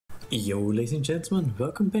Yo ladies and gentlemen,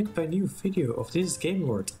 welcome back by a new video of This is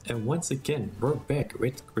Gamelord, and once again we're back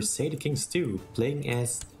with Crusader Kings 2, playing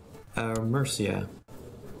as Mercia.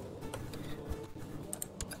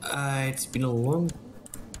 It's been a long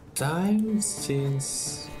time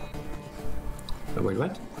since... Oh, wait,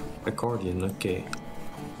 what? Accordion, okay.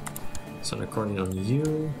 So an accordion on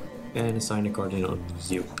you, and a signed accordion on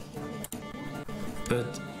you.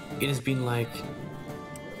 But it has been like...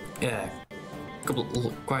 yeah,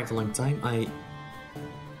 quite a long time. I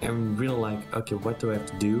am really like, okay, what do I have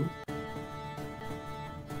to do?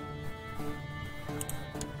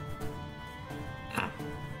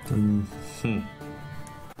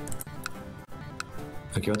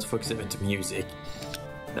 Okay, let's focus on the music.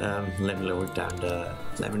 Let me lower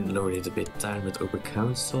it a bit down with open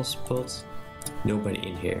console spots. Nobody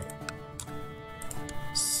in here.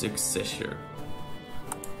 Successor.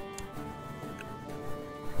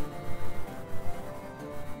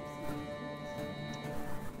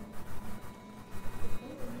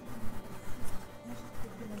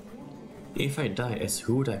 If I die, as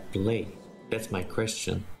who would I play? That's my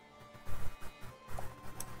question.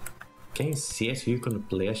 Can you see as who you're gonna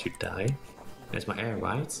play as you die? As my heir,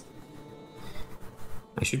 right?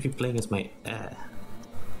 I should be playing as my heir.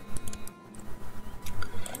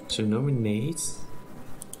 So nominate.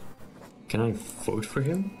 Can I vote for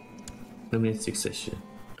him? Nominate succession.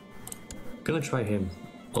 Gonna try him.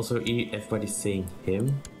 Also, everybody's saying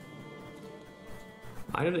him.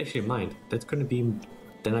 I don't actually mind. That's gonna be.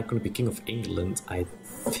 Then I'm gonna be King of England, I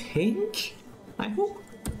think? I hope?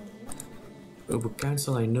 Over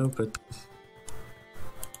council I know, but...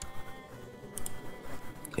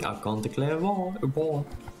 yeah, I can't declare war.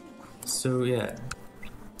 So yeah.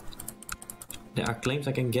 There are claims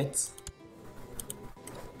I can get.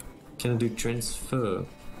 Can I do transfer?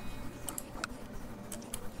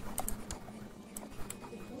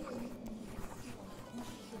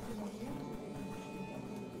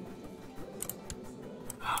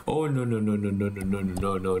 Oh no.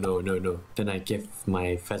 Then I give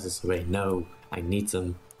my feathers away. No, I need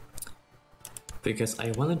them. Because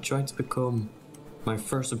I want to try to become... my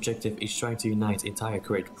first objective is trying to unite entire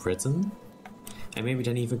Great Britain. And maybe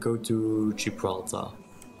then even go to Gibraltar.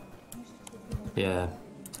 Yeah.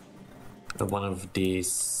 One of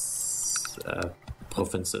these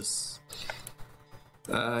provinces.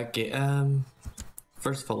 Okay,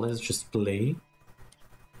 first of all, let's just play.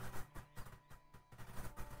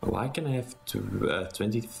 Why can I have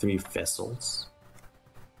 23 vessels?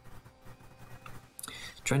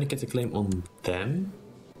 Trying to get a claim on them,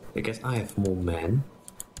 because I have more men.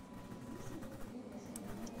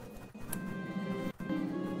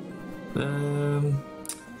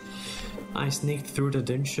 I sneaked through the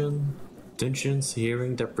dungeons,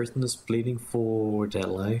 hearing the prisoners pleading for their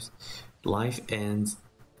life and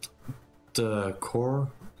the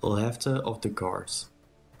core laughter of the guards.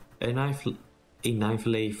 And a knife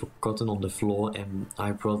lay forgotten on the floor, and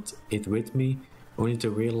I brought it with me, only to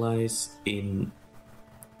realize in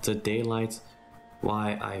the daylight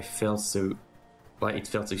why it felt so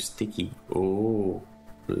sticky. Oh,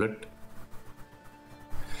 blood.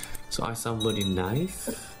 So I saw a bloody knife.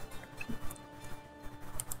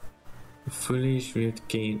 Foolish with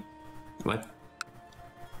cane. What?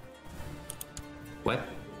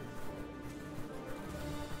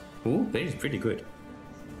 Ooh, that is pretty good.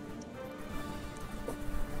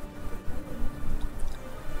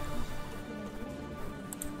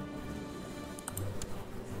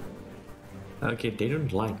 Okay, they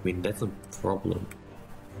don't like me, that's a problem.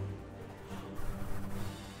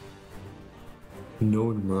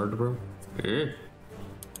 No murderer?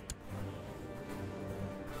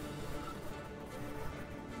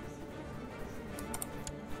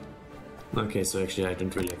 Okay, so actually I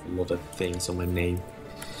don't really have a lot of things on my name.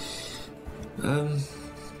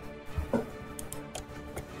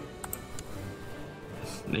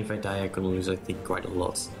 If I die I can lose, I think, quite a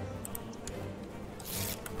lot.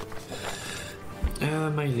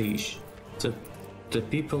 My liege, the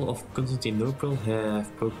people of Constantinople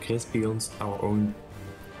have progressed beyond our own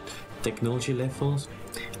technology levels.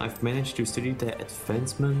 I've managed to study their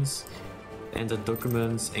advancements, and the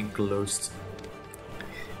documents enclosed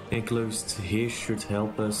here should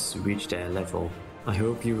help us reach their level. I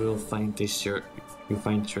hope you will find your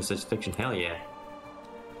satisfaction. Hell yeah!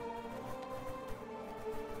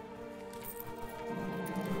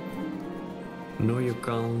 No, you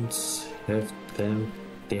can't have them.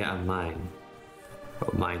 They are mine.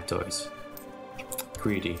 Oh, mine toys.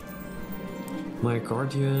 Greedy. My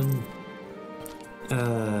guardian,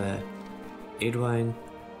 Edwin,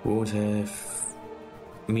 won't have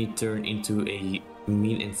me turn into a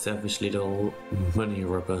mean and selfish little money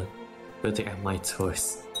robber. but they are my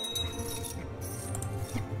toys.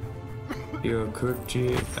 Your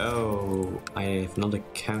cookie. Oh, I have another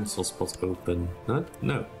council spot open. Not?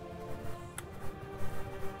 No.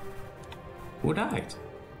 Who died?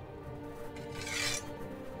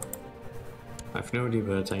 I have no idea,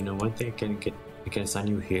 but I know one thing. I can assign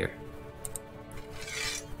you here.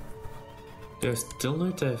 There's still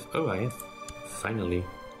no death. Oh, I have. Finally.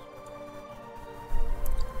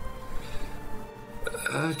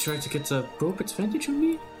 Try to get a probe advantage on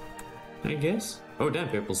me? I guess. Oh,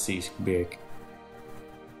 that purple sea is big.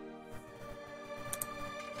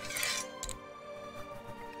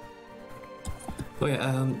 Oh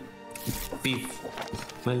yeah, beef.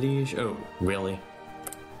 My liege. Oh, really?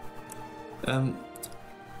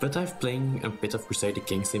 But I've playing a bit of Crusader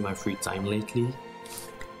Kings in my free time lately.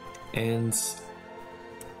 And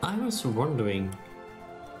I was wondering,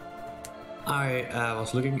 I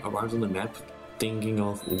was looking around on the map, thinking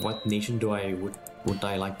of what nation would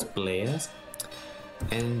I like to play as,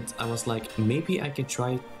 and I was like, maybe I can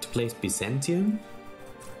try to play as Byzantium,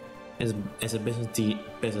 as a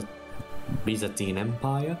Byzantine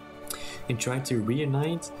Empire, and try to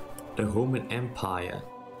reunite the Roman Empire.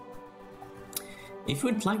 If you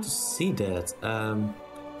would like to see that,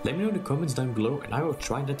 let me know in the comments down below, and I will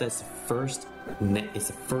try that as the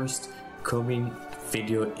first coming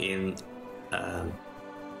video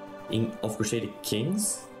of Crusader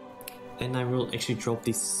Kings, and I will actually drop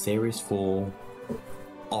this series for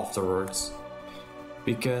afterwards,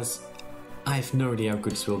 because I have no idea how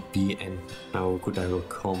good this will be and how good I will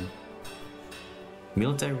come.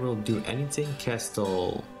 Military will do anything.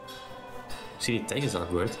 Castle. City taxes are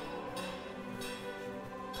good.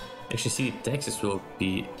 Actually, city taxes will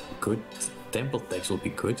be good. Temple tax will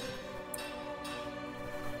be good.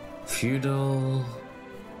 Feudal.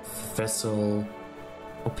 Vassal.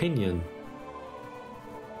 Opinion.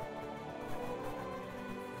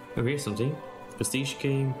 Oh, here's something. Prestige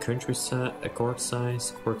game, countryside, court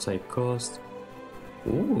size cost.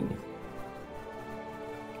 Ooh.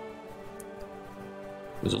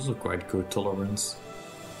 It's also quite good tolerance.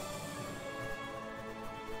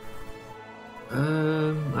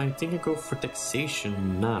 I think I go for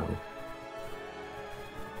taxation now.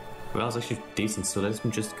 Well, it's actually decent, so let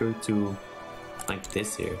me just go to like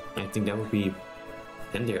this here. I think that would be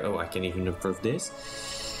in there. Oh, I can even improve this.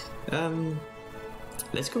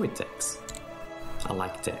 Let's go with tax. I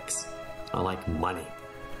like tax. I like money.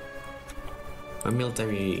 My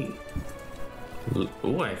military.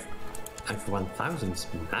 Oh, I've 1,000.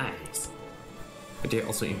 Nice. But they're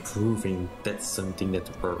also improving. That's something that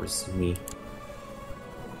worries me.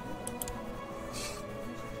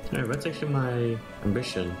 Alright, what's actually my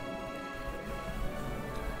ambition?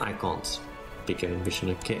 I can't pick an ambition.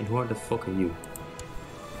 Okay, and who the fuck are you?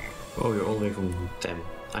 Oh, you're all the way from them.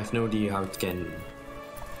 I have no idea how it can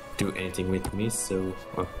do anything with me, so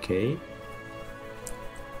okay.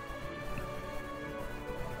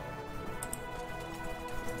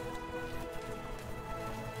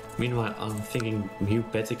 Meanwhile, I'm thinking you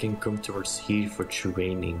better can come towards here for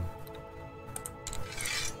training.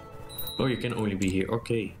 Oh, you can only be here.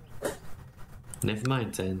 Okay. Never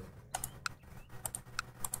mind then.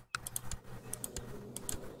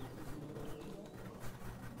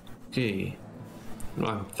 Okay. No,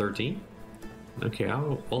 I'm 13. Okay,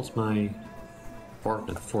 how old's my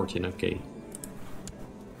partner? 14, okay.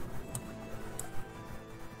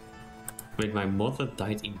 Wait, my mother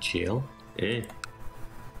died in jail? Eh.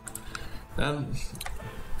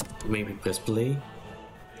 Maybe press play.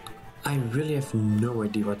 I really have no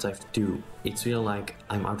idea what I have to do. It's really like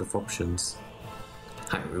I'm out of options.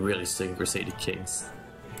 I'm really stuck in Crusader Kings.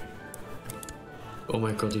 Oh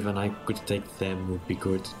my god, even I could take them would be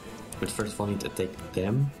good. But first of all I need to take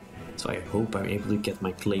them. So I hope I'm able to get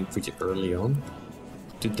my claim pretty early on.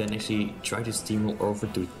 To then actually try to steamroll over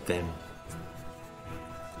to them.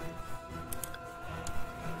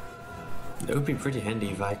 That would be pretty handy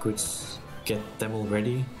if I could get them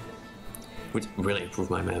already. Would really improve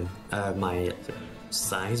my my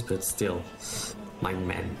size, but still, my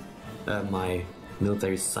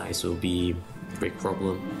military size will be a big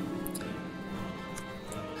problem.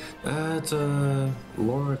 The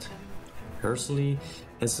Lord Hersley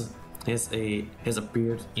has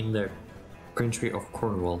appeared in the country of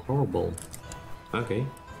Cornwall. Horrible. Okay.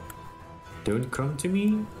 Don't come to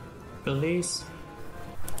me, please.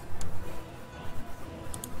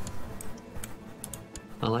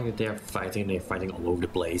 I like that they're fighting all over the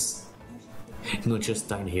place. Not just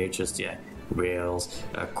down here, just yeah, Wales,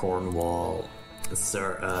 Cornwall,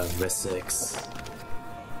 Wessex.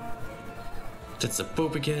 That's the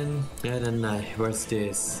Pope again. Yeah, then where's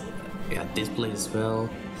this? Yeah, this place as well.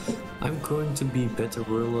 I'm going to be better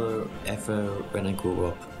ruler ever when I grow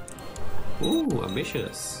up. Ooh,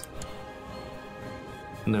 ambitious.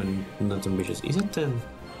 No, not ambitious. Is it then?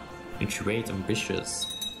 Intrigued, ambitious.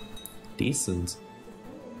 Decent.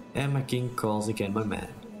 And my king calls again my man.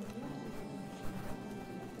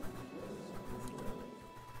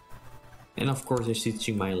 And of course they're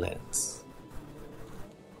sieging my lands.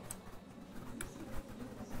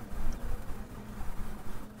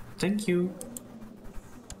 Thank you.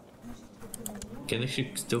 Can I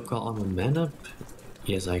still call on my man up?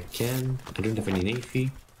 Yes, I can. I don't have any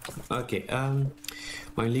navy. Okay,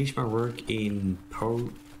 my liege, my work in Paris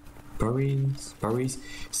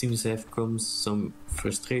seems to have come some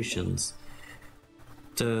frustrations.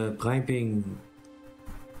 The bribing,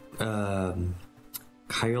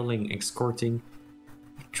 hireling, escorting,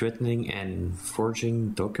 threatening and forging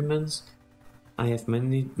documents. I have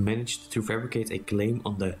managed to fabricate a claim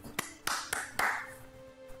on the...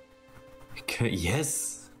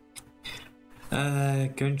 Yes!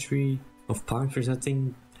 Country of power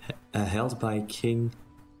presenting held by King...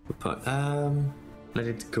 let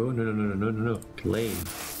it go. No. Claim.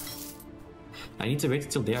 I need to wait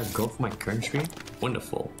until they are gone for my country?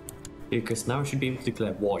 Wonderful. Because now I should be able to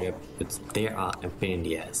declare war, yeah, but they are a pain in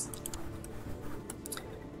the ass.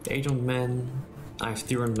 800 men, I have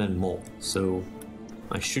 300 men more, so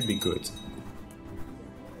I should be good.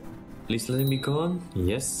 Please let him be gone.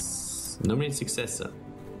 Yes. Nominate successor.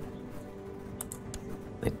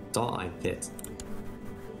 I thought I did.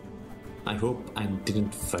 I hope I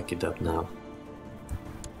didn't fuck it up now.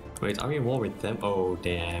 Wait, are we in war with them? Oh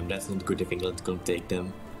damn, that's not good if England's gonna take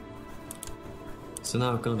them. So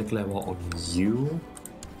now I'm gonna declare war on you.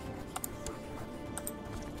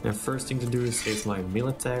 And first thing to do is raise my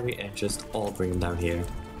military and just all bring them down here.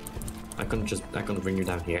 I'm gonna bring you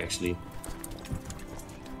down here actually.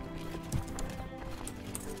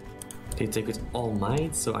 They take with all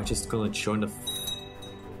might, so I just gonna join the...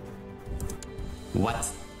 What?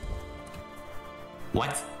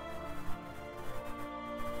 What?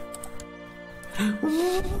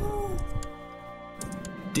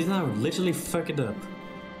 Didn't I literally fuck it up?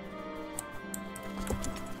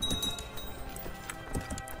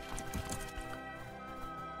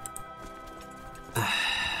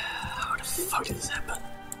 How the fuck did this happen?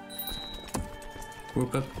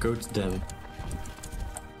 Whoop up, go to them.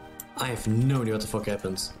 I have no idea what the fuck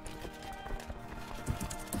happens.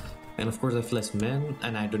 And of course I have less men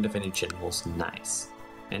and I don't have any generals. Nice.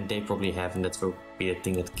 And they probably have, and that will be the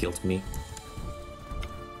thing that killed me.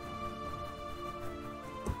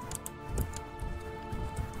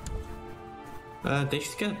 They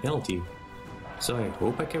should get a penalty. So I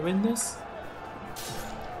hope I can win this.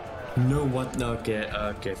 No, what? No,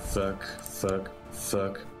 okay, fuck.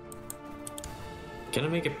 Can I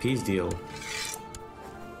make a peace deal?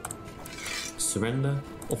 Surrender?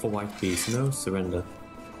 Offer white peace. No, surrender.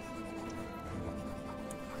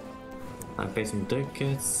 I pay some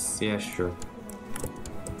ducats. Yeah, sure.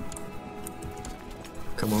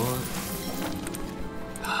 Come on.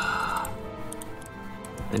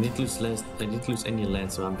 I didn't lose any land,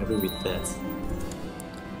 so I'm happy with that.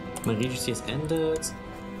 My regency has ended.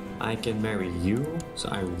 I can marry you, so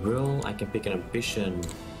I will. I can pick an ambition.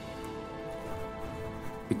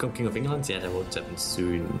 Become King of England? Yeah, that won't happen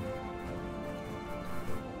soon.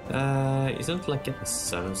 Isn't it like get a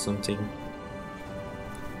son or something?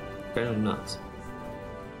 Better not.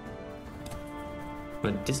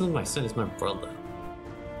 But this is not my son, it's my brother.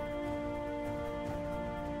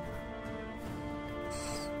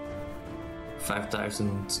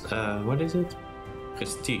 $5,000, what is it?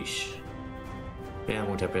 Prestige. Yeah, it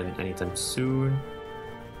won't happen anytime soon.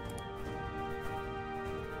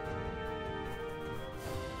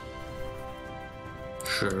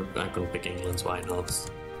 Sure, I'm gonna pick England, why not?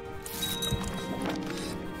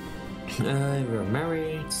 We're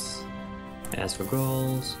married. As for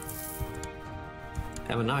goals,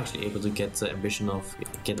 and we're now actually able to get the ambition of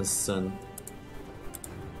get a son.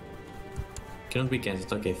 Cannot be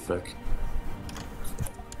cancelled. Okay, fuck.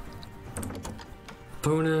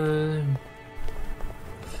 Opponent.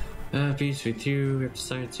 Please with you. We have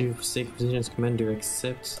decided to forsake position as commander.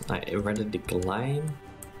 Accept. I rather decline.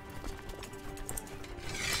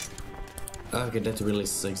 Okay, that really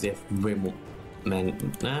sucks. They have way more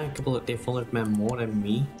men. Nah, they have 100 men more than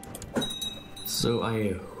me. So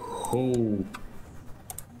I hope...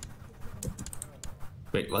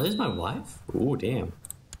 Wait, what is my wife? Oh, damn.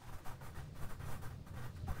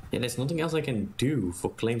 Yeah, there's nothing else I can do for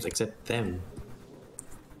claims except them.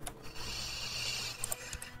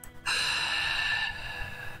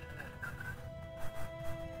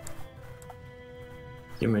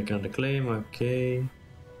 You make another claim, okay.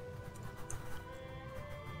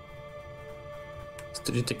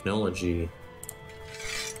 Study technology.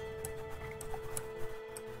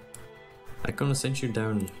 I'm gonna send you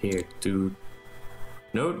down here to...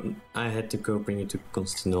 No, I had to go bring you to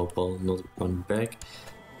Constantinople, not one back.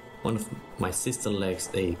 One of my sister lacks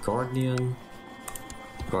a guardian.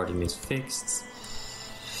 Guardian is fixed.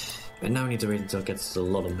 And now I need to wait until I get to the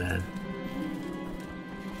lot of man.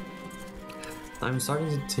 I'm starting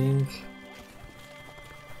to think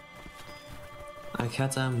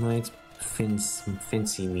Akata might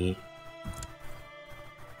fancy me.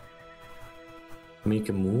 Make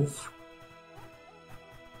a move.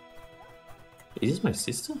 Is this my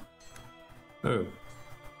sister? Oh.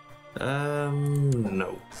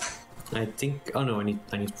 No. I think. Oh no, I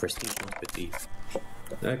need prestige, not petite.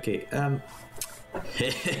 Okay.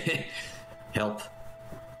 Help.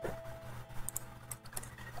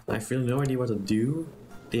 I feel no idea what to do.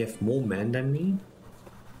 They have more men than me.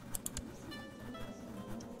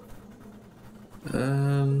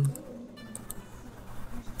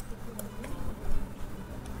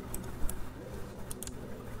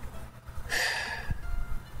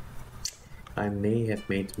 I may have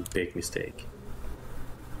made a big mistake.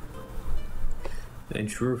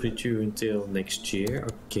 Ensure with you until next year.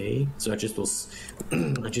 Okay, so I just will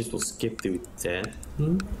skip to that.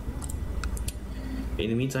 In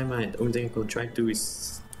the meantime, the only thing I could try to do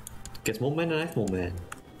is get more men and I have more men.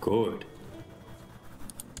 Good.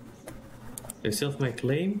 Do I still have my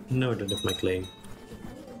claim? No, I don't have my claim.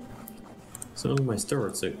 So my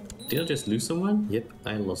steward. So did I just lose someone? Yep,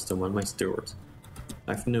 I lost someone. My steward.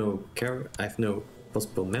 I have no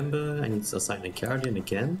possible member. I need to assign a guardian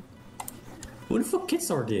again. Who the fuck kids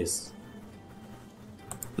are this?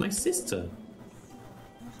 My sister.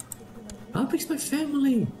 How big's my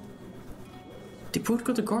family? They both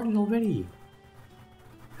got a guardian already.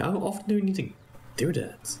 How often do we need to do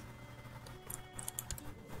that?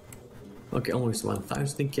 Okay, almost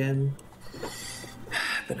 1000 again.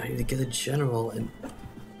 But I need to get a general, and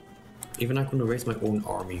even I'm gonna raise my own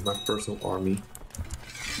army, my personal army.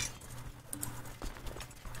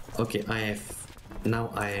 Okay, I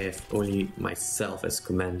have only myself as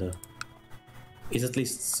commander. It's at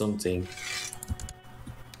least something.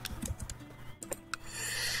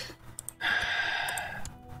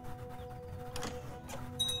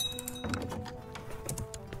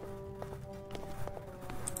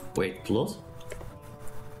 Wait, plot?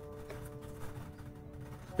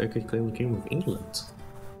 I could claim the Kingdom of England.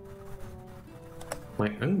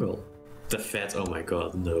 My uncle? The fat, oh my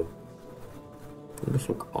god, no. Who the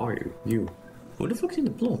fuck are you? You. Who the fuck's in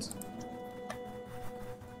the plot?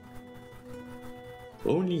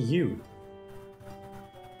 Only you.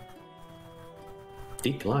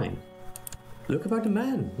 Decline. Look about the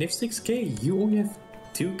man. They have 6k. You only have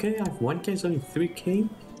 2k. I have 1k. It's only 3k.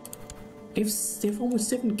 They have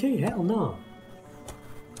almost 7k. Hell no.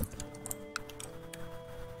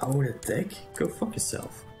 I would attack. Go fuck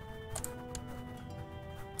yourself.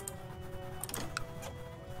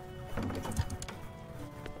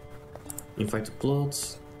 Invite the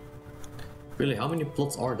plots. Really, how many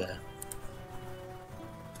plots are there?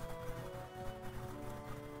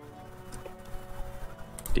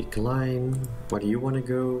 Decline. Where do you want to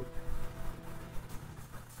go?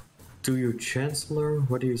 To your chancellor?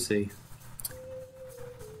 What do you say?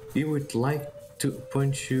 We would like to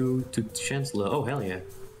appoint you to chancellor. Oh hell yeah.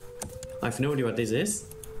 I have no idea what this is.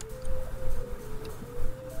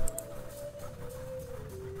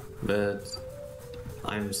 But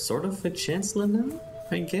I'm sort of a chancellor now,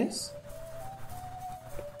 I guess.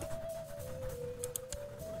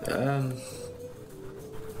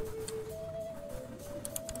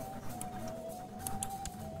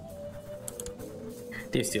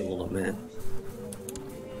 There's still a lot, man.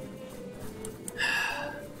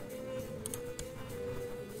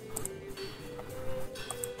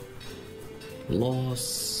 Laws.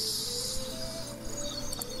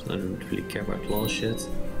 I don't really care about laws yet.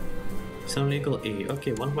 Some legal A.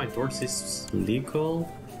 Okay, one of my doors is legal.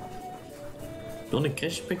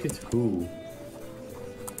 Non-cash pact with who?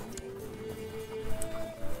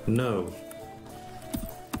 No.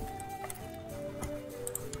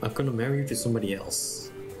 I'm gonna marry you to somebody else.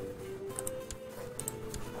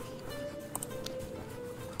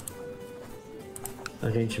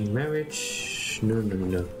 Arrange a marriage.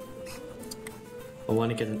 No. I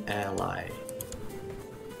wanna get an ally.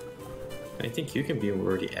 I think you can be a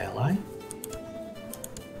worthy ally.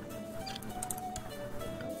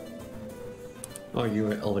 Oh,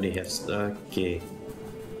 you already have okay.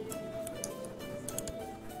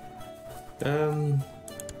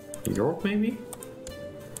 York maybe?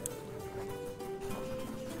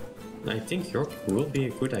 I think York will be a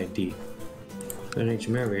good idea. Arrange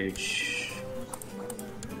marriage.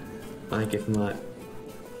 I give my...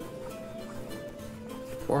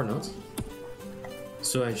 Or not.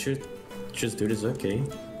 So I should just do this, okay.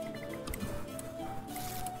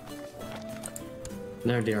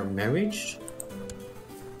 Now they are married.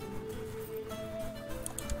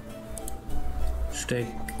 Should I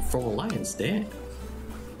form alliance there?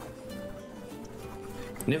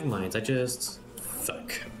 Never mind, I just...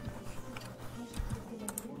 Fuck.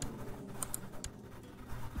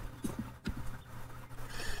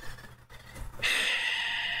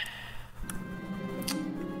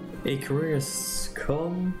 A career has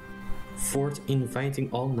come forth inviting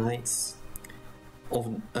all knights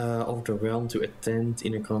of the realm to attend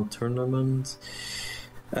in a tournament,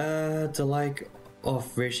 the like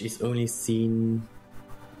of which is only seen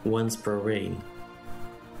once per reign.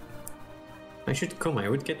 I should come, I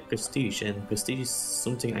would get prestige, and prestige is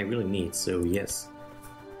something I really need, so yes.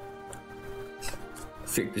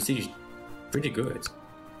 Prestige is pretty good.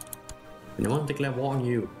 And I want to declare war on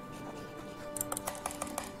you.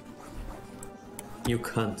 You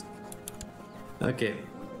can't. Okay.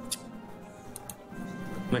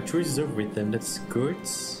 My truce is over with them, that's good.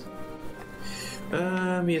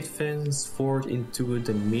 We advanced forward into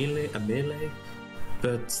the melee,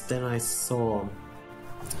 but then I saw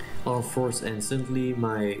our force and suddenly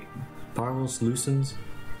my barrels loosened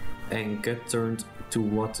and got turned to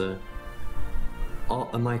water.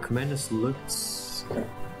 My commanders looked at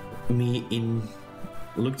me in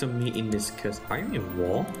disgust. Are you in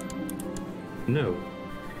war? No.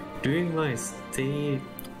 During my stay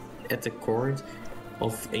at the court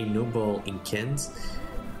of a noble in Kent,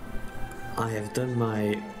 I have done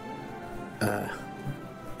my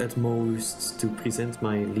utmost to present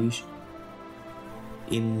my liege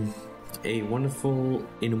in a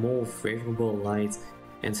more favorable light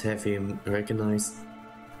and have him recognized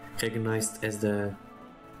as the...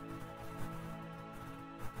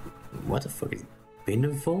 What the fuck is it?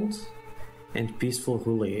 Benevolent and peaceful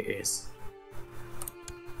ruler he is.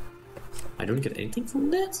 I don't get anything from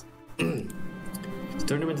that? The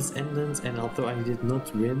tournament is ended, and although I did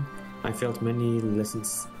not win, I felt many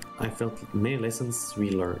lessons we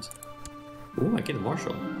learned. Ooh, I get a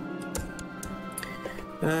marshal.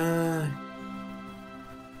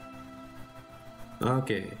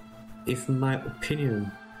 Okay. If my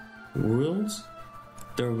opinion ruled,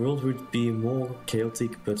 the world would be more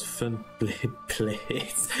chaotic but fun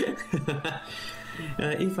place.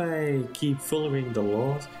 If I keep following the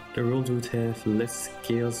laws, the world would have less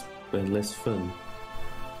chaos but less fun.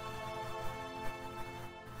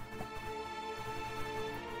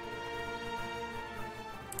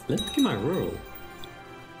 Let's begin my rule.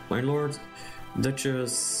 My lord,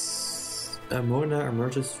 Duchess Mona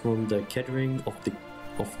emerges from the gathering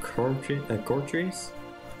of courtiers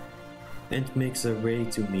and makes a way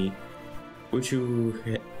to me. Would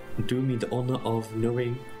you do me the honor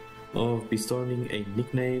of bestowing a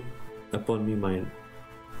nickname upon me, mine?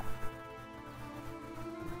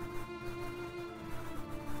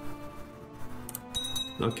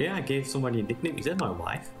 Okay, I gave somebody a nickname. Is that my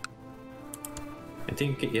wife? I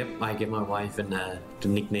think, yep, I gave my wife the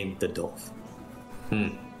nickname The Dove.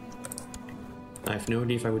 I have no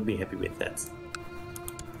idea if I would be happy with that.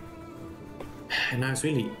 And now it's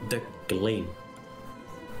really the Glane.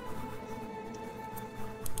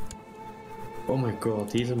 Oh my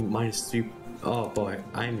god, he's a -3. Oh boy,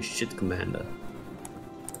 I'm a shit commander.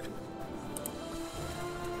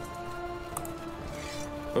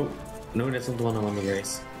 Oh, no, that's not the one I want to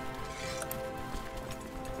race.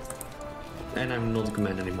 And I'm not a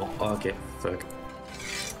commander anymore. Okay, fuck.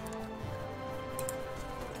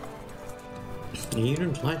 You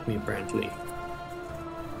don't like me, apparently.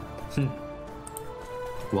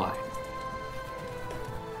 Why?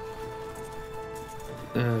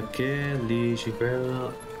 Okay,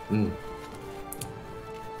 Lichigwell.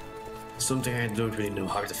 Something I don't really know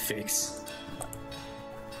how to fix.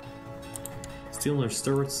 Still no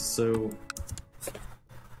storage, so...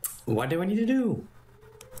 What do I need to do?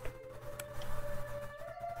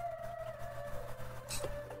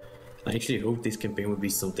 I actually hope this campaign would be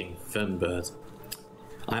something fun, but...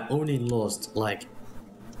 I only lost, like...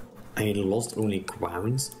 I lost only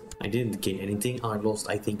crowns. I didn't gain anything. I lost,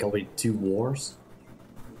 I think, already 2 wars.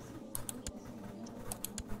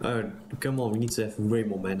 Come on, we need to have way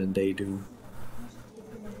more men than they do.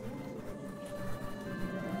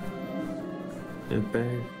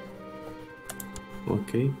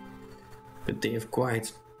 Okay. But they have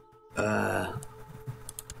quite...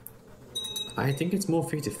 I think it's more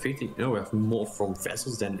 50-50. No, we have more from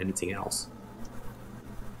vessels than anything else.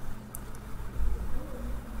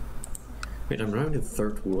 Wait, I'm running the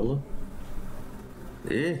 3rd ruler.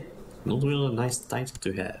 Not really a nice title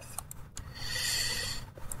to have.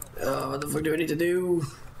 What the fuck do I need to do?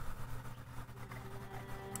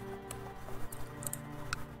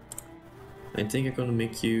 I think I'm gonna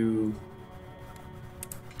make you...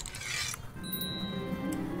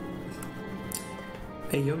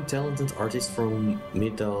 A young talented artist from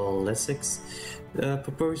Middle Essex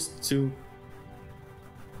proposed to...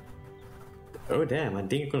 Oh damn, I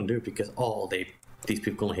think I'm gonna do it because these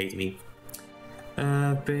people gonna hate me.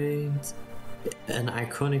 Paint an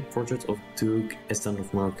iconic portrait of Duke Estan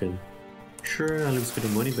of Marken. Sure, I lose a bit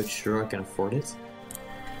of money, but sure, I can afford it.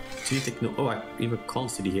 Do you take no... Oh, I even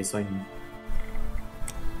can't see the here, so I...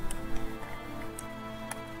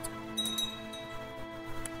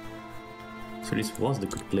 So this was the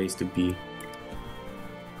good place to be.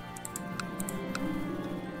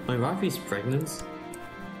 My wife is pregnant.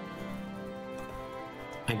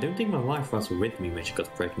 I don't think my wife was with me when she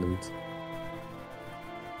got pregnant.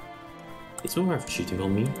 Is my wife cheating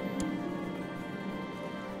on me?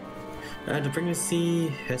 The pregnancy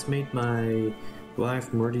has made my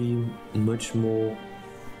wife Marty much more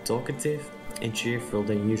talkative and cheerful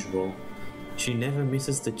than usual. She never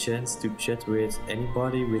misses the chance to chat with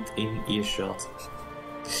anybody within earshot.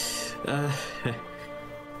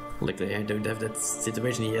 Luckily I don't have that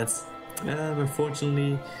situation yet.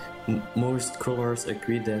 Unfortunately, most scholars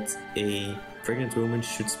agree that a pregnant woman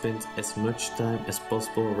should spend as much time as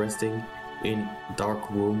possible resting in dark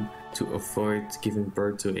room to avoid giving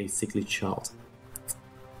birth to a sickly child.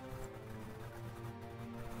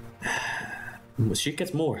 She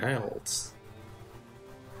gets more health.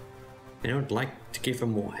 I would like to give her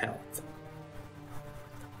more health.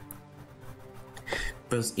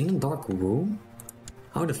 But in a dark room?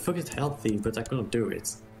 How the fuck is it healthy, but I couldn't do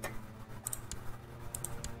it?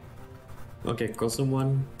 Okay, custom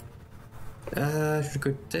one. Should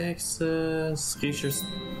go Texas. Research.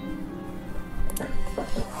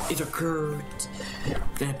 It occurred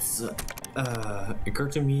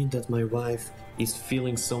to me that my wife is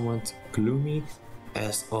feeling somewhat gloomy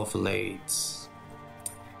as of late.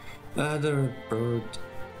 The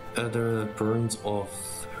burn of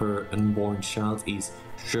her unborn child is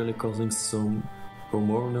surely causing some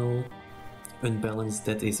hormonal imbalance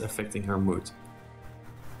that is affecting her mood.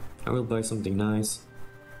 I will buy something nice.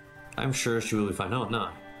 I'm sure she will be fine. Oh no,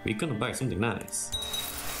 we're gonna buy something nice.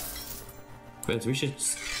 But we should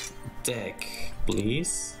deck,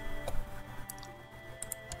 please.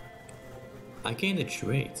 I can't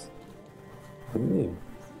trade. Ooh.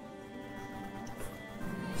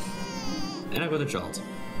 And I got a child.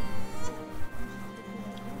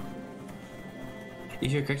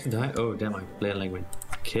 If your character die, oh damn, I play like my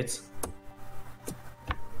kid.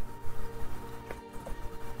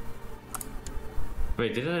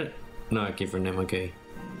 Wait, did I? No, I gave her a name, okay.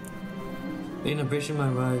 In addition,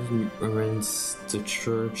 my wife runs the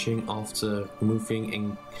churching after moving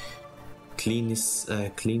and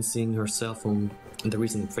cleansing herself from the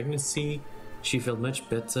recent pregnancy. She felt much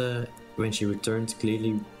better when she returned,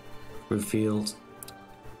 clearly revealed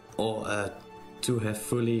to have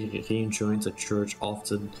fully re-joined the church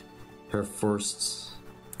after her first...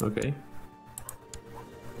 Okay.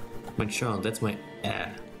 My child, that's my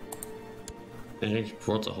heir. Arrange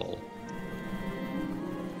protocol.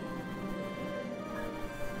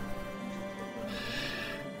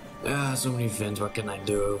 So many events, what can I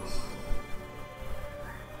do?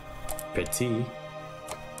 Petit?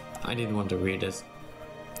 I didn't want to read it.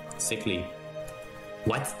 Sickly.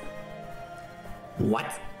 What?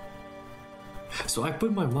 What? So I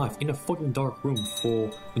put my wife in a fucking dark room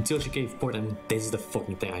until she gave birth, and this is the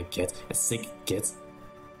fucking thing I get. A sick kid.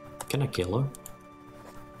 Can I kill her?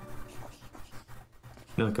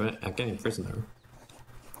 No, I can imprison her.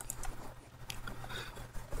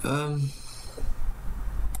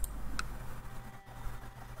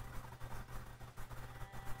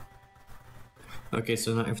 Okay,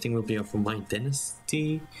 so now everything will be up for my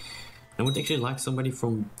dynasty. I would actually like somebody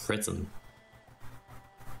from Britain.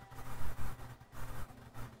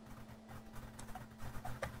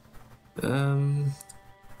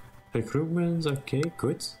 Recruitment, okay,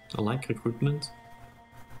 good. I like recruitment.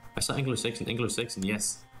 I saw Anglo-Saxon,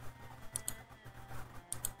 yes.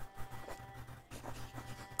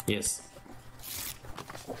 Yes.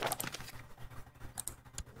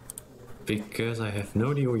 Because I have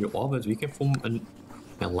no idea who you are, but we can form an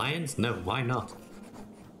alliance? No, why not?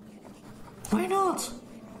 Why not?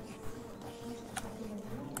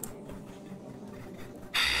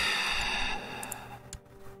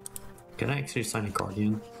 Can I actually sign a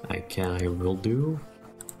guardian? I can, I will do.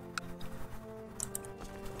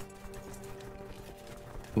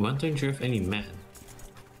 One danger of any man.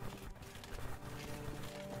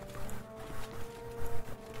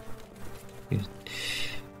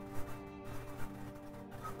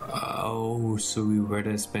 so he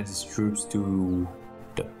rather spends his troops to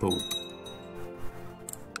the Pope.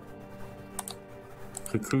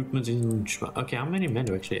 Recruitment in... Okay, how many men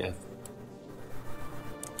do I actually have?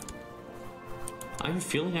 I have a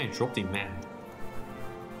feeling I dropped a man.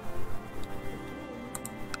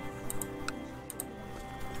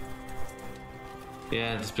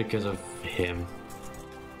 Yeah, it's because of him.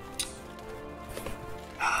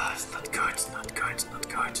 Ah, it's not good, it's not good, it's not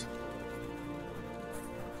good.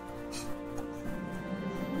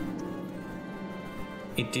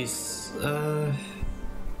 It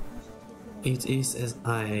is as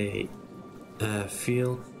I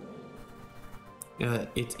feel.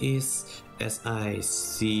 It is as I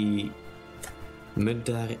see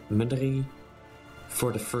Mudari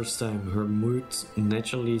for the first time. Her mood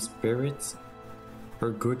naturally spirit,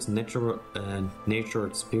 her good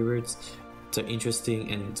natured spirits, the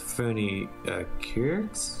interesting and funny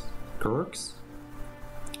quirks.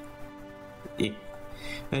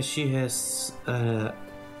 She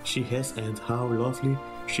has and how lovely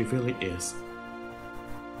she really is.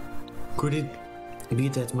 Could it be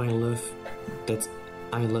that I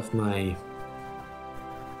love my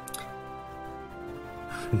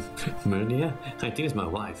Mercia? I think it's my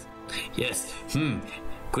wife. Yes.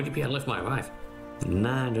 Could it be I love my wife?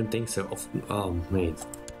 Nah, I don't think so. Oh, mate.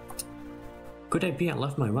 Could it be I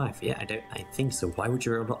love my wife? Yeah, I think so. Why would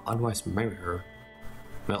you otherwise marry her?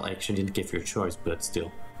 Well, I actually didn't give you a choice, but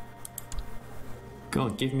still. Go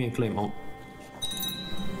on, give me a claim. Oh.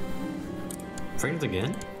 Pregnant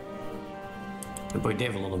again? But boy, they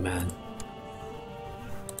have a lot of men.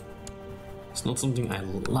 It's not something I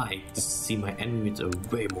like to see my enemy with a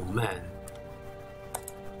way more men.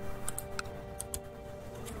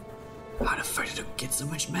 How the fuck did you get so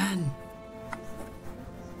much men?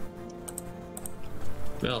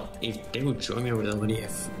 Well, if they would join me, I would already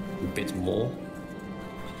have a bit more.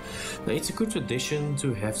 But it's a good tradition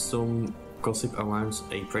to have some gossip around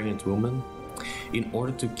a pregnant woman in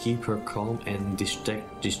order to keep her calm and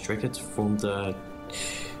distracted from the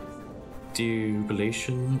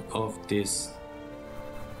jubilation of this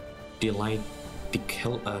delicate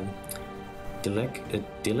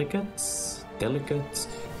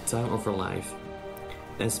time of her life.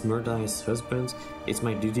 As Murda's husband, it's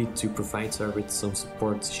my duty to provide her with some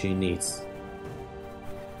support she needs.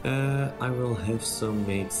 I will have some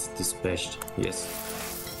maids dispatched, yes.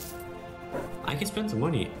 I can spend the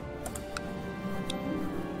money.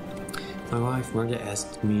 My wife Mercia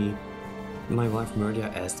asked me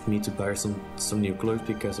to buy her some new clothes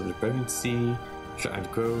because of the pregnancy. Should I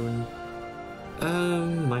go?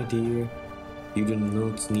 My dear, you do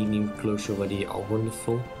not need new clothes already. Are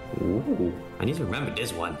wonderful. Ooh, I need to remember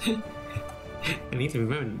this one. I need to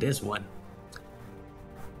remember this one.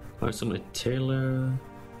 Or some tailor,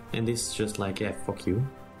 and this is just like, yeah, fuck you.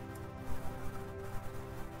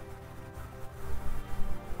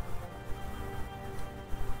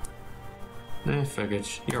 Fuck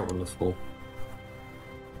it, you're wonderful.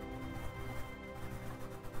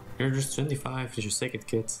 You're just 25, it's your second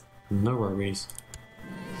kid. No worries.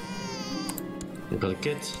 You got a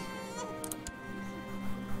kid.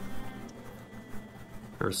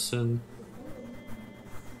 Her son.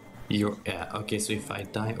 Yeah, okay, so if I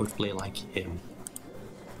die, I would play like him.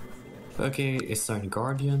 Okay, it's time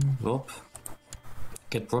Guardian. Up.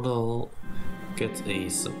 Get brother. Get a.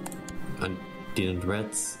 I didn't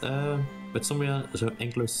read. But somewhere, so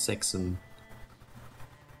Anglo-Saxon.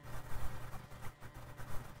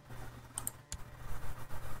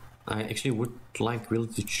 I actually would like really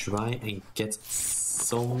to try and get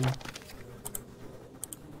some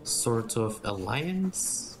sort of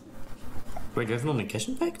alliance. Wait, do you have an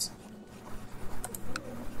communication pact?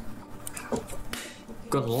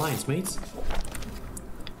 Got an alliance, mate.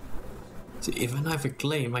 See, if I have a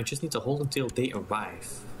claim, I just need to hold until they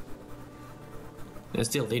arrive. And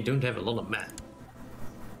still, they don't have a lot of men.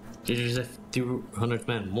 They just have 200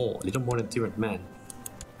 men more, a little more than 200 men.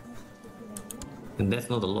 And that's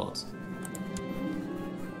not a lot.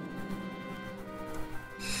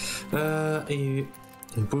 A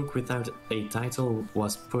book without a title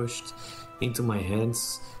was pushed into my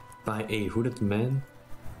hands by a hooded man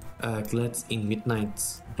clad in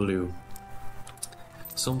midnight blue.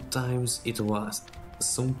 Sometimes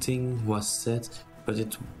something was said, but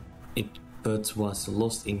it was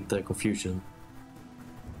lost in the confusion.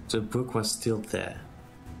 The book was still there.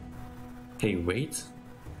 Hey, wait.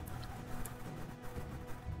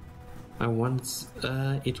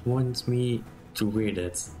 It wants me to read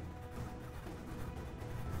it.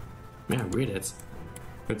 Yeah, read it.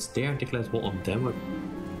 But they are declared war on them.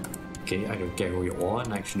 Okay, I don't care who you are,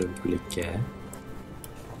 and I actually don't really care.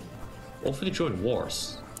 Offer to join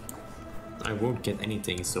wars. I won't get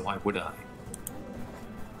anything, so why would I?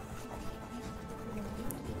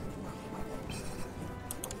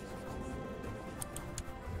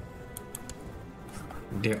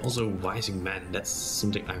 They're also wising men, that's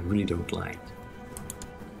something I really don't like.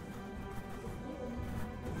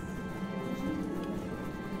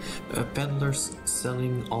 Peddlers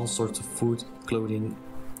selling all sorts of food, clothing,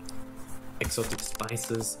 exotic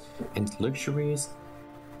spices, and luxuries,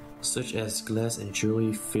 such as glass and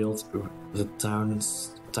jewelry, filled the town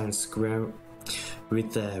square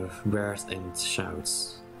with wares and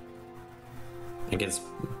shouts. I guess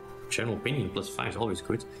general opinion +5 is always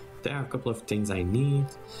good. There are a couple of things I need.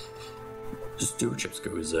 Stewardship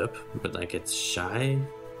goes up, but I get shy.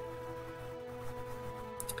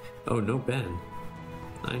 Oh, no ban.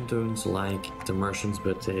 I don't like the Mercians,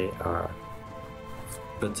 but they are.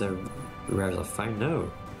 But they're rare to find.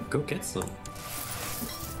 No, go get some.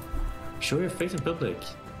 Show your face in public.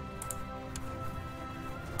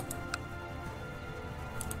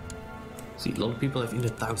 See, a lot of people have in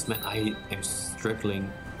the towns, man. I am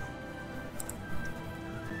struggling.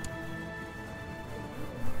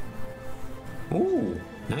 Ooh,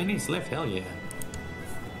 9 days left, hell yeah.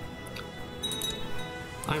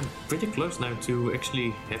 I'm pretty close now to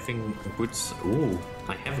actually having a good... Ooh,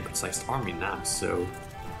 I have a good sized army now, so...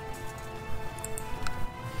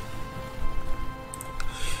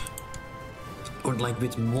 Or like a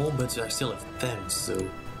bit more, but I still have 10, so...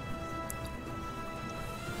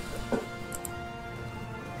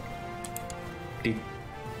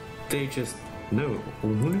 They just... No,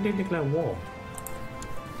 who did they declare war?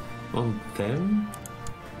 On them?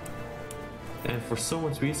 And for some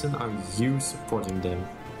reason are you supporting them?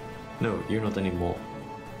 No, you're not anymore.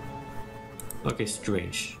 Okay,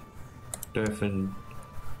 strange. Do I have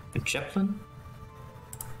a chaplain?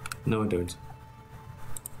 No, I don't.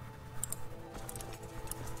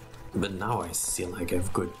 But now I see like I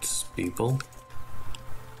have good people.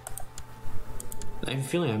 I have a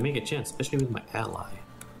feeling I make a chance, especially with my ally.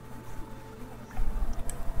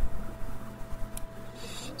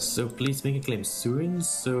 So please make a claim soon,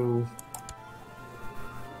 so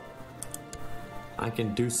I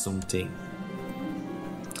can do something.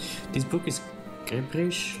 This book is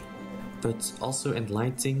gibberish, but also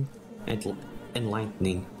enlightening and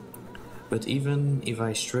enlightening. But even if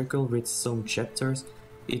I struggle with some chapters,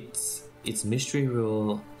 its mystery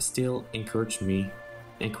will still encourage me.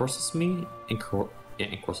 Encourages me.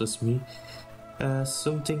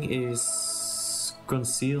 Something is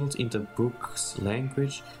concealed in the book's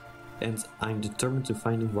language, and I'm determined to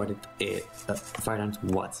find out what it is. Find out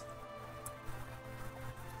what.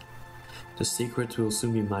 The secret will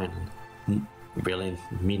soon be mine. Really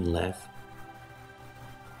mean laugh.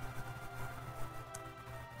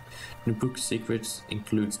 The book's secrets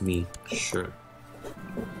includes me. Sure.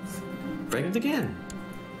 Pregnant again.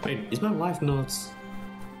 Wait, is my wife not?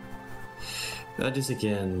 This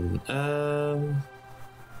again.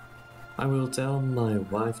 I will tell my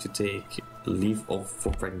wife to take leave off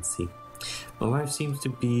for pregnancy. My wife seems to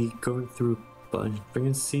be going through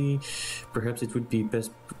pregnancy. Perhaps it would be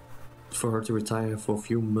best for her to retire for a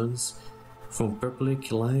few months from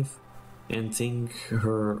public life and think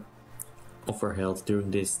of her health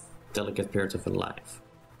during this delicate period of her life.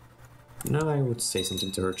 Now I would say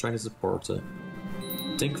something to her, try to support her.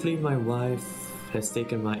 Thankfully my wife has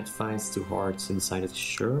taken my advice to heart and decided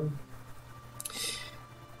sure.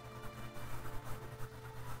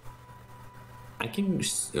 I can,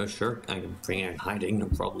 sure, I can bring her in hiding, no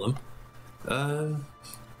problem.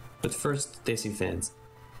 But first, this event.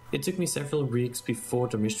 It took me several weeks before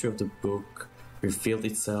the mystery of the book revealed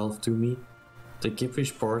itself to me. The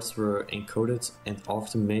gibberish parts were encoded, and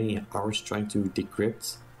after many hours trying to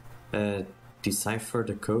decrypt, decipher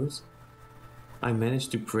the code, I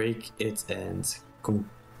managed to break it and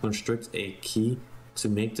construct a key to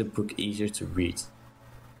make the book easier to read.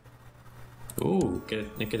 Ooh, get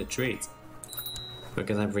a trait. But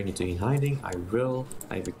can I bring it to in hiding? I will.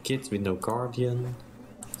 I have a kid with no guardian,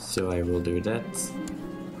 so I will do that.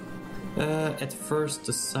 At first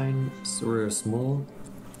the signs were small,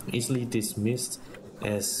 easily dismissed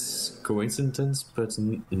as coincidence, but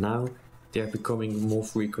now they are becoming more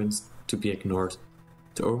frequent to be ignored.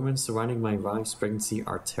 The omens surrounding my wife's pregnancy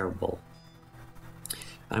are terrible.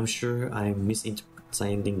 I'm sure I'm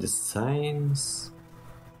misinterpreting the signs.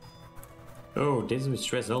 Oh, this is with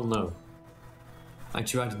stress, oh no. I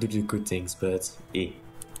try to do the good things, but eh.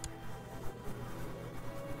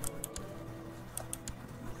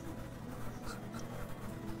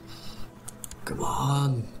 Come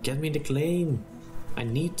on, get me the claim. I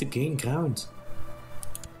need to gain ground.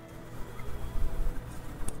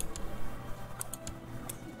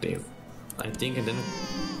 I think, and then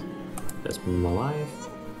that's my wife,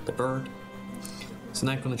 the bird. So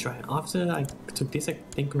now I'm gonna try. After I took this, I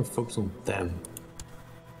think I'm gonna focus on them.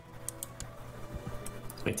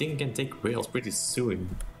 I think I can take whales pretty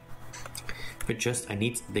soon. But just I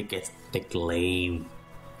need to get the claim.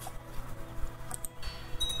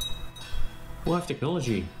 We have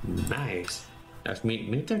technology, nice. That's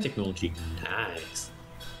military technology, nice.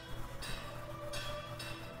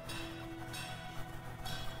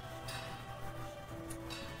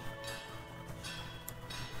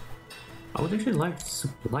 I would actually like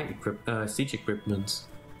supply siege equipment.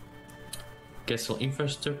 Castle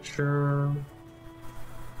infrastructure,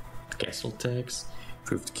 castle tax,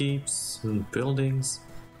 improved keeps, buildings.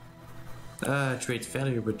 Trade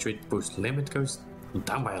value, but trade post limit goes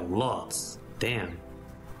down by a lot. Damn.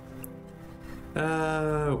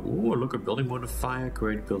 Ooh, look at building modifier,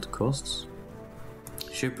 great build costs.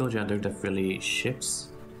 Shipbuilding, I don't have really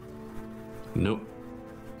ships. Nope.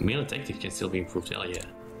 Melee tactics can still be improved, hell yeah.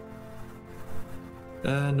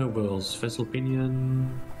 Nobles, vessel opinion,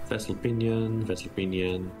 vessel opinion, vessel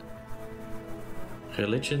opinion.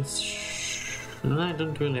 Religions, I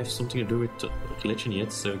don't really have something to do with religion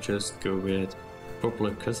yet, so just go with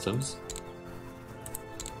popular customs.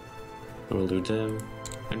 I will do them.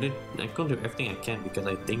 I can't do everything I can because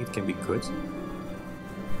I think it can be good.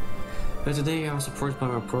 But today I was approached by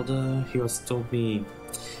my brother. He was told me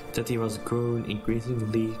that he was grown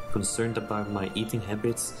increasingly concerned about my eating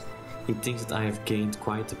habits. He thinks that I have gained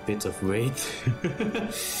quite a bit of weight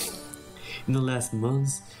in the last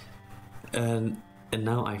months, and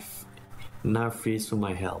now fears for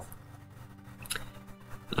my health.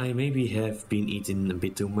 I maybe have been eating a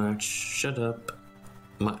bit too much. Shut up.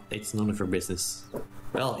 It's none of your business.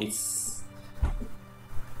 Well, it's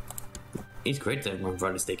great that my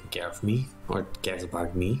brother's taking care of me, or cares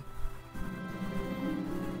about me.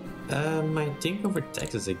 I think over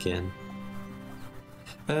taxes again.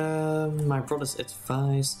 My brother's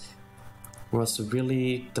advice was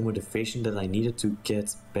really the motivation that I needed to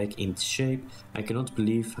get back in shape. I cannot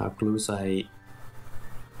believe how close I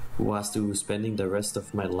was to spending the rest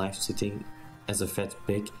of my life sitting as a fat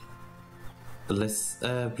pig.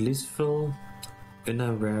 Blissful,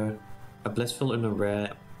 unaware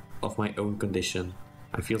of my own condition.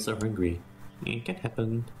 I feel so hungry. It can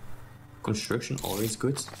happen. Construction always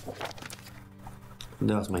good.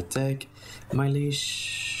 That was my tag. My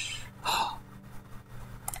leash.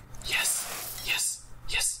 Yes, yes,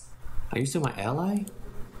 yes. Are you still my ally?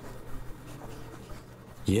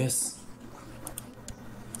 Yes.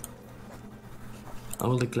 I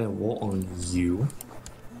will declare war on you.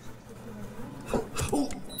 Oh!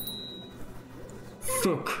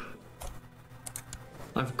 Fuck!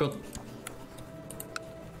 I forgot.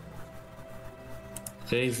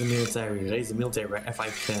 Raise the military wherever I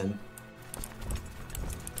can.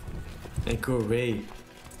 And go away.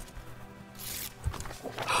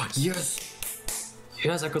 Yes!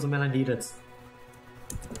 Yes, I got the man I needed.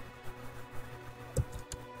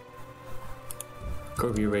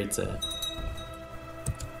 Go be right there.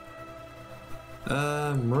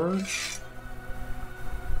 Merge.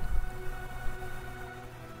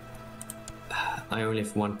 I only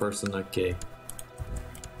have one person, okay.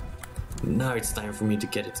 Now it's time for me to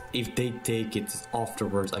get it. If they take it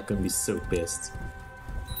afterwards, I can be so pissed.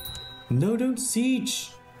 No, don't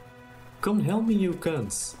siege! Come help me, you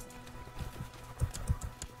cunts!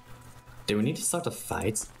 Do we need to start a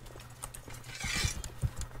fight?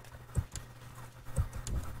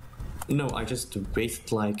 No, I just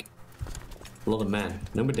wasted like a lot of men.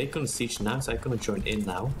 No, but they couldn't siege now, so I'm gonna join in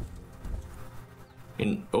now.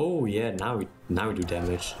 And oh yeah, now we do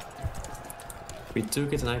damage. We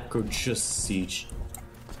took it and I could just siege.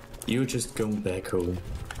 You just go back home.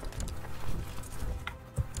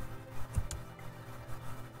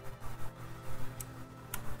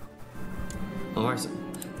 Alright.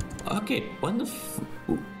 Okay, what the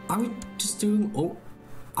are we just doing? Oh,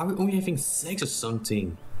 are we only having sex or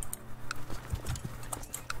something?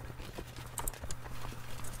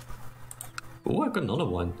 Oh, I got another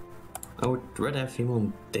one. I would rather have him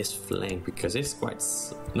on this flank because it's quite.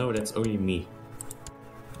 No, that's only me.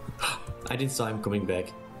 I didn't saw him coming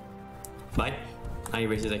back. But I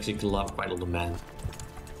wasted actually quite a lot of man.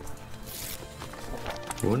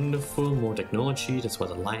 Wonderful, more technology, that's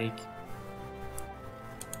what I like.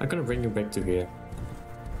 I'm gonna bring you back to here.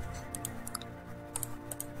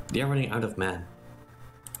 They are running out of man.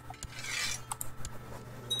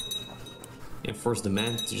 And force the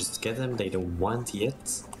man to just get them, they don't want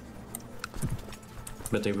yet.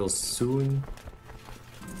 But they will soon.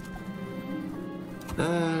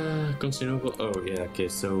 Consumable. Oh yeah, okay,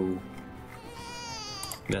 so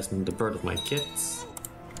That's the birth of my kids.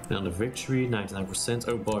 And on the victory, 99%.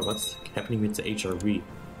 Oh boy, what's happening with the HRV?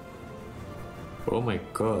 Oh my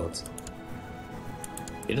god.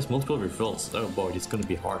 It has multiple revolts. Oh boy, it's gonna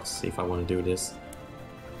be hard if I want to do this.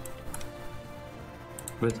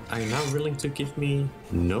 But are you now willing to give me...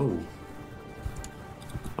 No.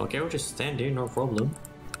 Okay, I'll just stand here, no problem.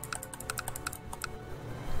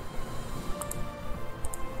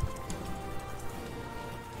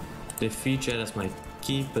 They feature as my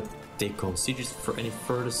key, but they can't see just for any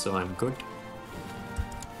further, so I'm good.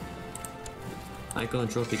 I'm gonna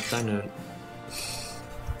drop it down.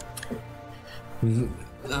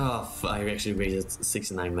 Oh, I actually raised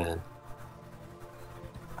 69 man.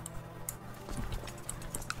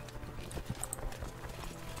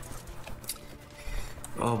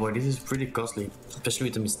 Oh boy, this is pretty costly, especially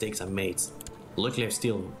with the mistakes I made. Luckily, I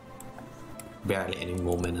still barely any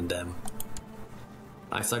more men than them.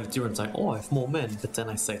 I started to and like, oh, I have more men, but then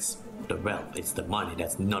I said, well, it's the money,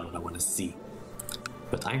 that's not what I want to see.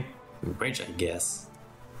 But I'm rich, I guess.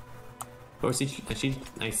 Oh, I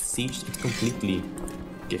sieged it completely.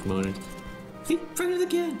 Give me a moment. See, pregnant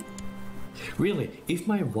again! Really, if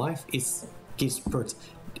my wife gives birth,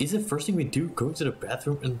 is the first thing we do go to the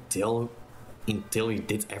bathroom until we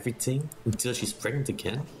did everything? Until she's pregnant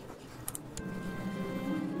again?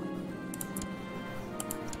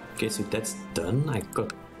 Okay, so that's done. I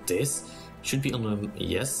got this. Should be on a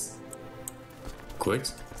yes. Good.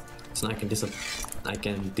 So now I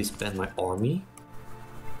can disband my army.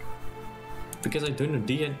 Because I don't know,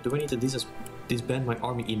 do I need to disband my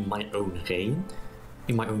army in my own reign?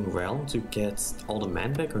 In my own realm to get all the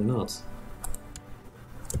men back or not?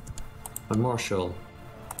 My marshal.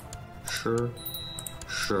 Sure.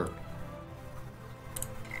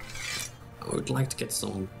 I would like to get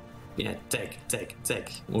some... Yeah, tech.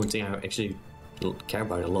 Only thing I actually care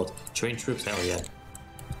about a lot. Train troops, hell yeah.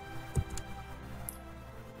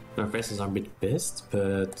 My vessels are a bit pissed,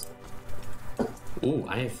 but... Oh,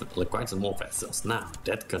 I have quite some more vessels now.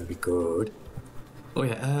 That can be good. Oh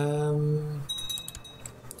yeah,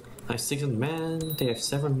 I have 600 men, they have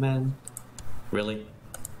 7 men. Really?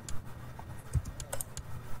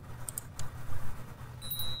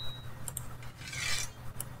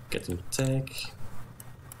 Get some tech.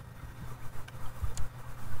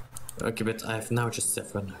 Okay, but I have now just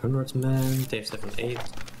 700 men, they have 78.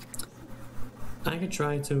 I can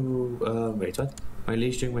try to... wait, what? My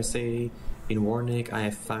liege during my stay in Warnick, I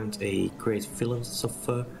have found a great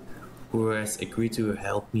philosopher who has agreed to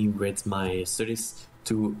help me with my studies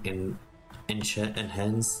to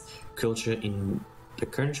enhance culture in the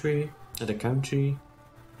county.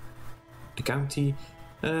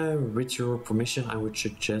 With your permission, I would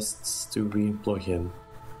suggest to re-employ him.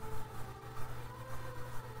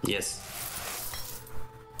 Yes.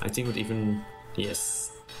 I think would even...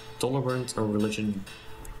 Yes. Tolerant or religion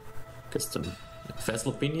custom.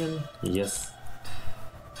 Vassal opinion? Yes.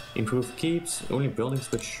 Improve keeps, only buildings,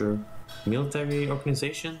 but sure. Military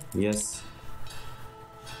organization? Yes.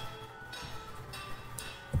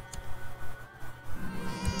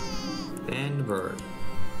 And bird.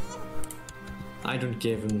 I don't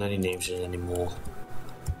give him any names anymore.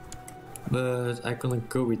 But I'm gonna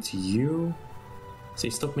go with you. So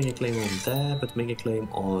stop making a claim on that, but make a claim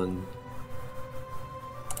on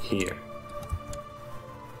here.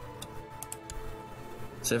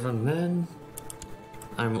 7 men.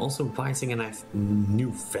 I'm also rising and I have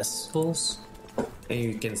new vessels. And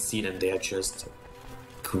you can see that they are just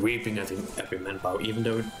creeping at every manpower, even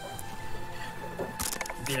though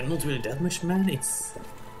they are not really that much men. It's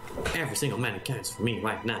every single man counts for me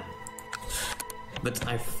right now. But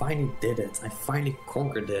I finally did it. I finally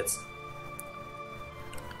conquered it.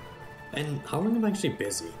 And how long am I actually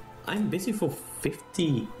busy? I'm busy for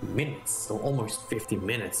 50 minutes, so almost 50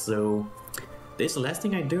 minutes, so this is the last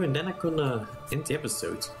thing I do and then I'm gonna end the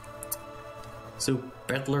episode. So,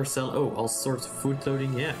 peddler sell, oh, all sorts of food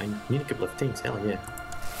loading, yeah, I need a couple of things, hell yeah.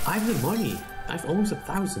 I have the money, I have almost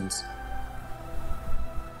 1,000.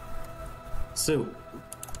 So,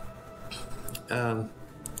 damn,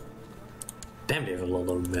 we have a lot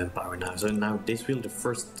of manpower now, so now this will be the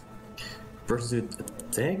first person to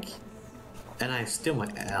attack. And I have still my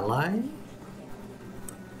ally.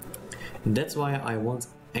 And that's why I want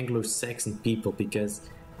Anglo-Saxon people, because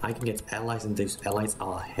I can get allies and those allies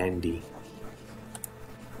are handy.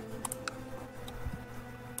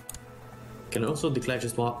 Can I also declare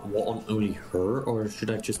just war on only her, or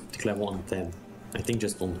should I just declare war on them? I think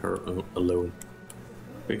just on her alone.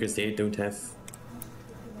 Because they don't have...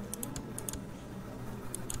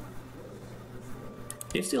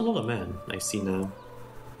 They have still a lot of men, I see now.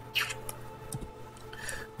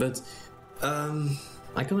 But,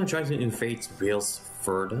 I'm gonna try to invade Wales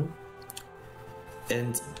further.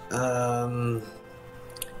 And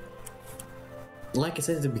like I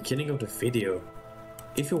said at the beginning of the video,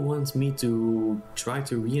 if you want me to try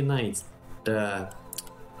to reunite the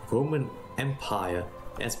Roman Empire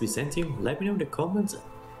as Byzantium, let me know in the comments.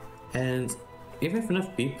 And if I have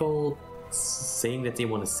enough people saying that they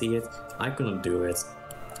want to see it, I'm gonna do it.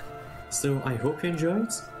 So I hope you enjoyed.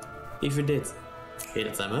 If you did, hit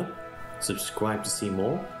a thumb up, subscribe to see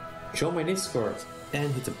more, join my Discord,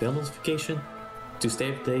 and hit the bell notification to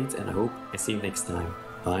stay up to date, and I hope I see you next time.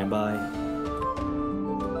 Bye bye.